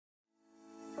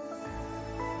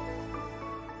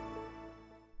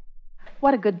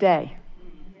What a good day.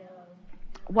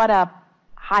 What a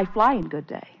high-flying good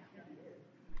day.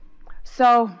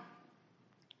 So,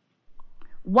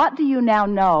 what do you now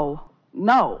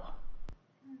know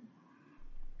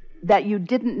that you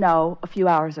didn't know a few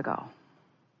hours ago?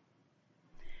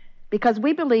 Because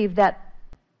we believe that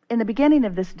in the beginning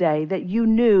of this day that you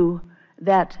knew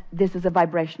that this is a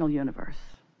vibrational universe,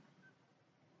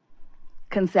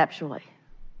 conceptually.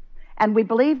 And we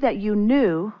believe that you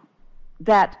knew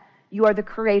that you are the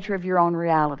creator of your own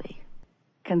reality,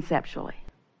 conceptually.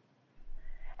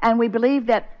 And we believe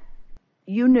that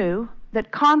you knew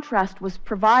that contrast was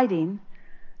providing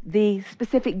the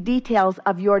specific details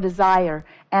of your desire,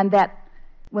 and that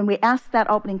when we asked that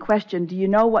opening question, do you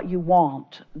know what you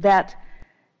want, that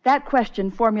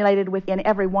question formulated within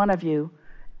every one of you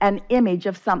an image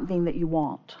of something that you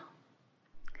want.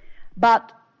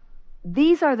 But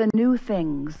these are the new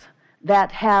things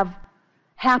that have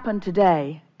happened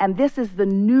today, and this is the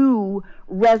new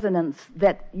resonance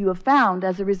that you have found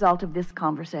as a result of this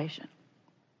conversation.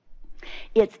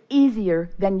 It's easier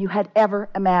than you had ever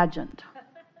imagined.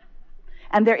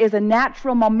 And there is a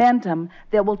natural momentum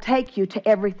that will take you to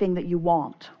everything that you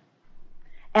want.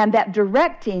 And that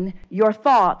directing your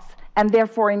thoughts and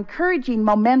therefore encouraging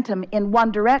momentum in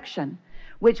one direction,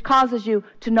 which causes you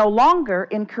to no longer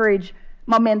encourage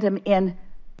momentum in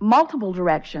multiple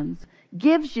directions,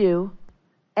 gives you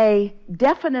a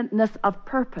definiteness of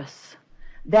purpose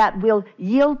that will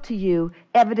yield to you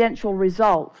evidential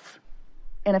results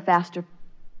in a faster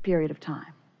period of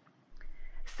time.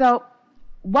 So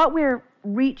what we're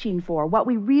reaching for, what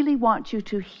we really want you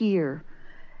to hear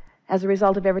as a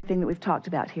result of everything that we've talked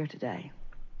about here today,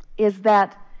 is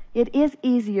that it is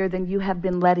easier than you have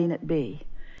been letting it be,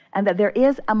 and that there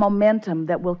is a momentum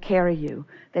that will carry you,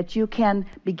 that you can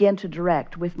begin to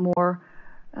direct with more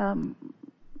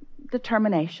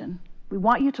determination. We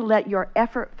want you to let your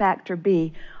effort factor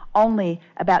be only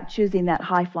about choosing that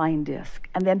high-flying disc,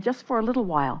 and then just for a little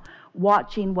while,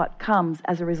 watching what comes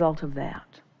as a result of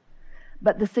that.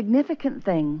 But the significant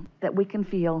thing that we can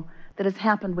feel that has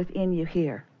happened within you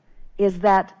here is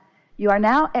that you are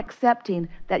now accepting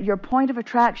that your point of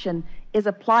attraction is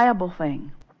a pliable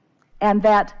thing, and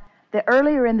that the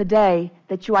earlier in the day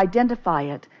that you identify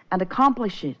it and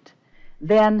accomplish it,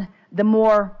 then the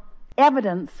more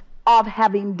evidence of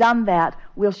having done that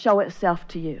will show itself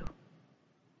to you.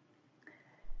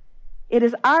 It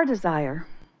is our desire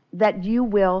that you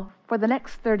will, for the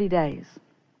next 30 days,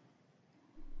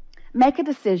 make a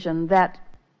decision that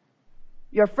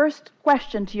your first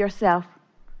question to yourself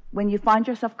when you find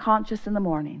yourself conscious in the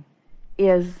morning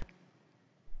is,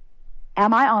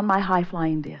 am I on my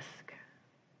high-flying disc?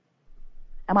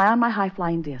 Am I on my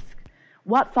high-flying disc?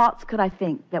 What thoughts could I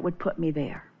think that would put me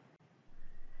there?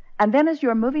 And then as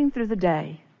you're moving through the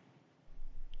day,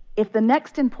 if the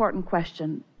next important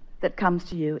question that comes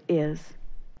to you is,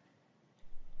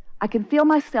 I can feel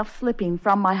myself slipping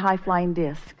from my high-flying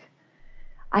disc.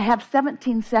 I have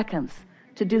 17 seconds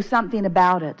to do something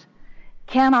about it.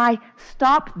 Can I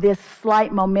stop this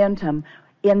slight momentum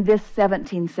in this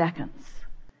 17 seconds?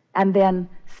 And then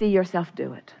see yourself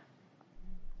do it.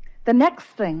 The next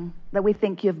thing that we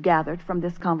think you've gathered from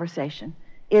this conversation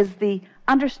is the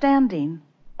understanding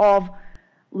of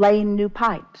laying new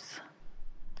pipes.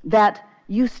 That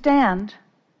you stand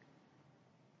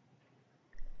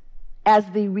as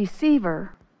the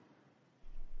receiver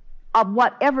of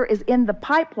whatever is in the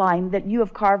pipeline that you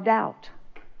have carved out.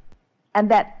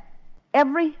 And that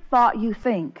every thought you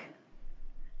think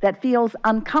that feels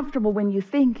uncomfortable when you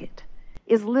think it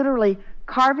is literally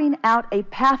carving out a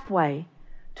pathway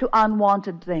to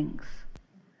unwanted things.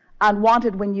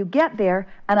 Unwanted when you get there,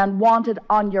 and unwanted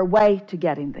on your way to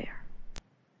getting there.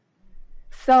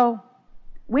 So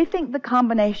we think the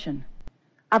combination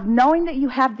of knowing that you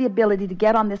have the ability to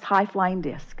get on this high-flying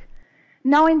disc,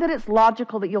 knowing that it's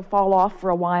logical that you'll fall off for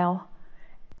a while,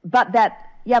 but that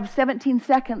you have 17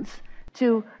 seconds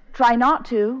to try not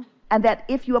to, and that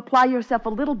if you apply yourself a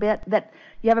little bit, that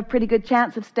you have a pretty good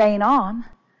chance of staying on,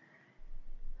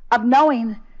 of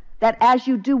knowing that as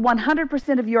you do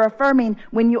 100% of your affirming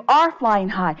when you are flying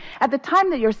high, at the time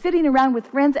that you're sitting around with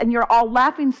friends and you're all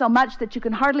laughing so much that you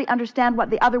can hardly understand what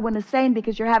the other one is saying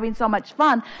because you're having so much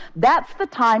fun, that's the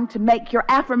time to make your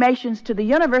affirmations to the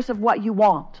universe of what you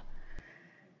want.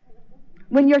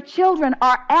 When your children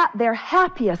are at their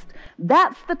happiest,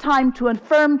 that's the time to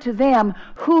affirm to them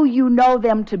who you know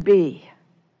them to be.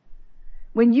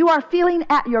 When you are feeling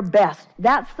at your best,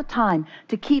 that's the time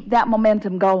to keep that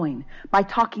momentum going by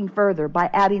talking further, by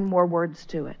adding more words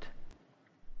to it.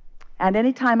 And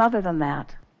any time other than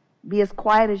that, be as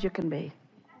quiet as you can be.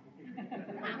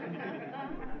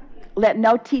 Let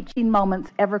no teaching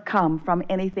moments ever come from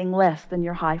anything less than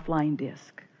your high-flying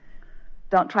disc.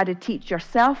 Don't try to teach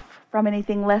yourself from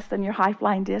anything less than your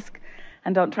high-flying disc,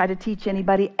 and don't try to teach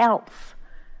anybody else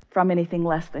from anything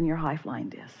less than your high-flying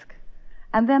disc.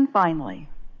 And then finally,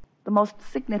 the most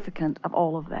significant of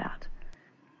all of that,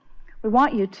 we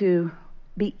want you to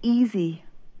be easy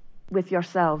with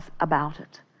yourselves about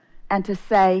it, and to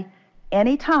say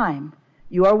anytime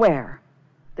you are aware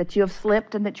that you have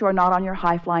slipped and that you are not on your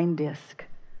high-flying disc,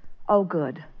 oh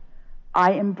good,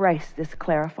 I embrace this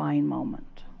clarifying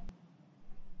moment.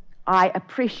 I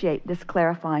appreciate this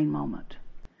clarifying moment.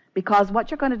 Because what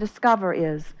you're going to discover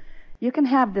is you can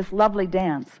have this lovely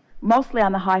dance, mostly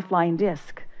on the high-flying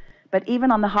disc, but even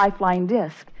on the high-flying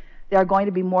disc, there are going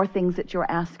to be more things that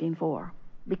you're asking for.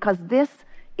 Because this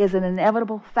is an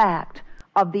inevitable fact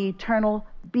of the eternal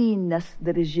beingness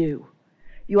that is you.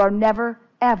 You are never,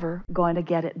 ever going to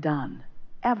get it done.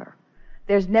 Ever.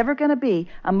 There's never going to be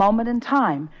a moment in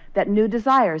time that new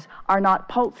desires are not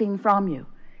pulsing from you.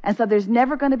 And so there's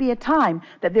never going to be a time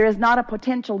that there is not a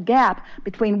potential gap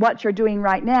between what you're doing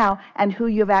right now and who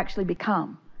you've actually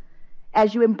become.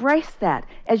 As you embrace that,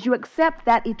 as you accept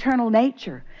that eternal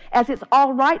nature, as it's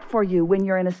all right for you when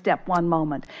you're in a step one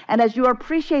moment, and as you're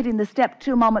appreciating the step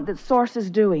two moment that Source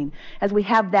is doing, as we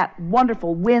have that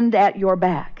wonderful wind at your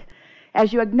back,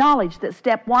 as you acknowledge that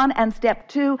step one and step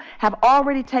two have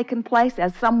already taken place,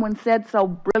 as someone said so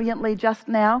brilliantly just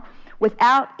now,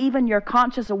 without even your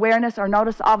conscious awareness or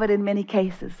notice of it in many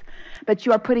cases. But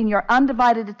you are putting your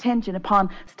undivided attention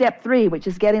upon step three, which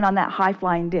is getting on that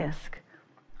high-flying disc.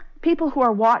 People who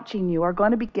are watching you are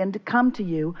going to begin to come to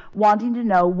you wanting to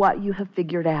know what you have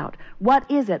figured out. What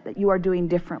is it that you are doing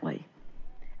differently?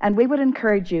 And we would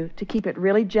encourage you to keep it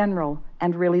really general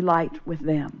and really light with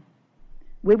them.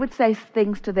 We would say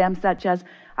things to them such as,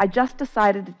 I just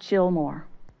decided to chill more.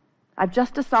 I've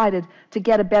just decided to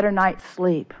get a better night's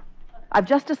sleep. I've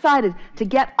just decided to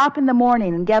get up in the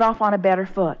morning and get off on a better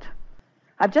foot.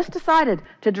 I've just decided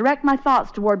to direct my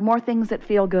thoughts toward more things that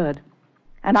feel good.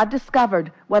 And I've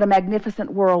discovered what a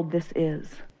magnificent world this is.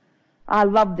 I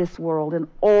love this world and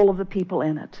all of the people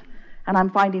in it. And I'm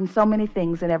finding so many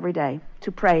things in every day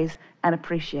to praise and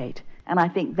appreciate. And I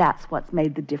think that's what's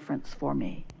made the difference for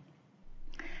me.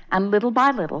 And little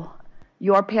by little,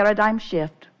 your paradigm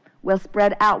shift will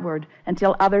spread outward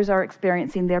until others are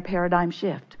experiencing their paradigm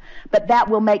shift. But that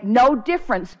will make no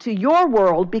difference to your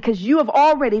world because you have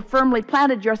already firmly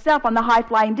planted yourself on the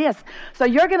high-flying disc. So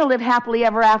you're going to live happily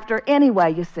ever after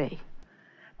anyway, you see.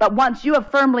 But once you have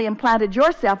firmly implanted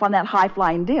yourself on that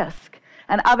high-flying disc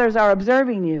and others are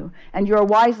observing you and you're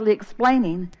wisely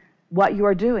explaining what you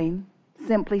are doing,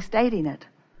 simply stating it,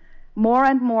 more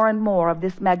and more and more of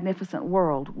this magnificent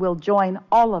world will join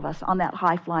all of us on that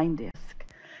high-flying disc.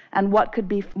 And what could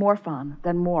be more fun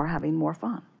than having more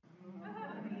fun?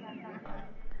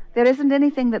 There isn't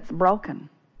anything that's broken.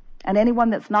 And anyone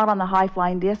that's not on the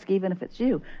high-flying disc, even if it's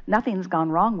you, nothing's gone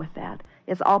wrong with that.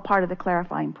 It's all part of the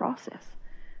clarifying process.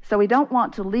 So we don't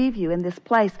want to leave you in this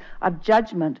place of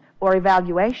judgment or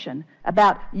evaluation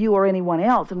about you or anyone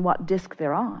else and what disc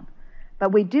they're on.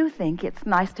 But we do think it's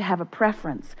nice to have a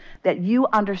preference that you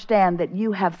understand that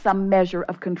you have some measure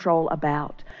of control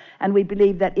about. And we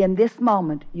believe that in this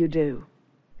moment you do.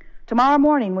 Tomorrow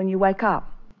morning when you wake up,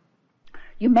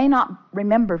 you may not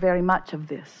remember very much of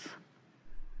this.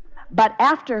 But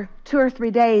after 2 or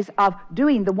 3 days of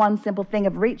doing the one simple thing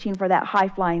of reaching for that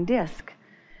high-flying disc,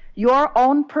 your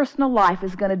own personal life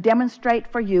is going to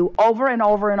demonstrate for you over and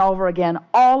over and over again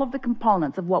all of the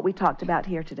components of what we talked about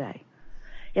here today.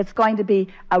 It's going to be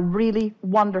a really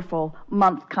wonderful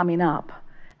month coming up,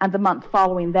 and the month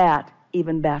following that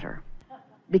even better.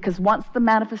 Because once the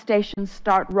manifestations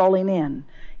start rolling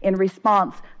in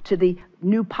response to the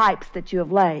new pipes that you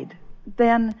have laid,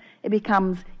 then it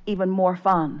becomes even more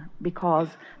fun because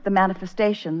the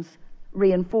manifestations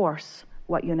reinforce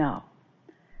what you know.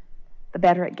 The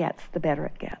better it gets, the better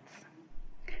it gets.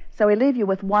 So we leave you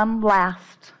with one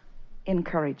last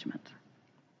encouragement.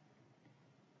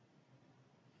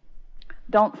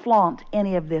 Don't flaunt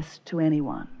any of this to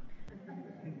anyone.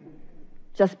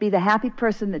 Just be the happy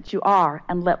person that you are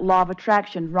and let law of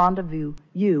attraction rendezvous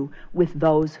you with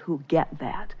those who get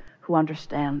that, who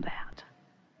understand that.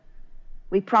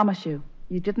 We promise you,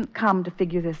 you didn't come to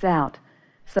figure this out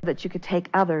so that you could take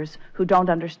others who don't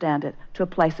understand it to a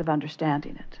place of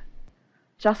understanding it.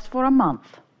 Just for a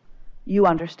month, you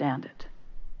understand it.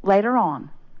 Later on,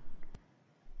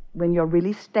 when you're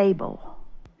really stable,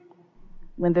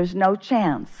 when there's no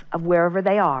chance of wherever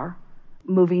they are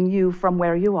moving you from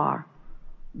where you are,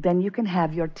 then you can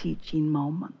have your teaching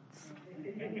moments.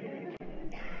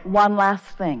 One last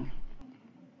thing.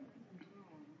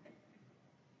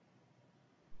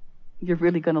 You're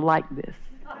really going to like this.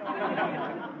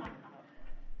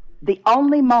 The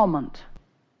only moment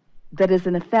that is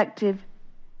an effective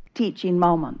teaching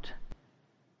moment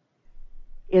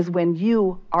is when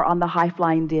you are on the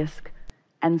high-flying disc,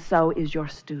 and so is your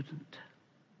student.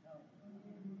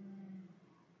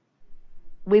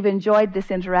 We've enjoyed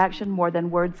this interaction more than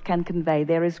words can convey.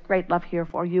 There is great love here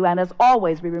for you, and as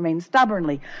always, we remain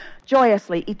stubbornly,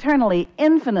 joyously, eternally,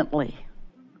 infinitely,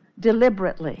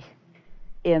 deliberately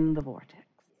in the vortex.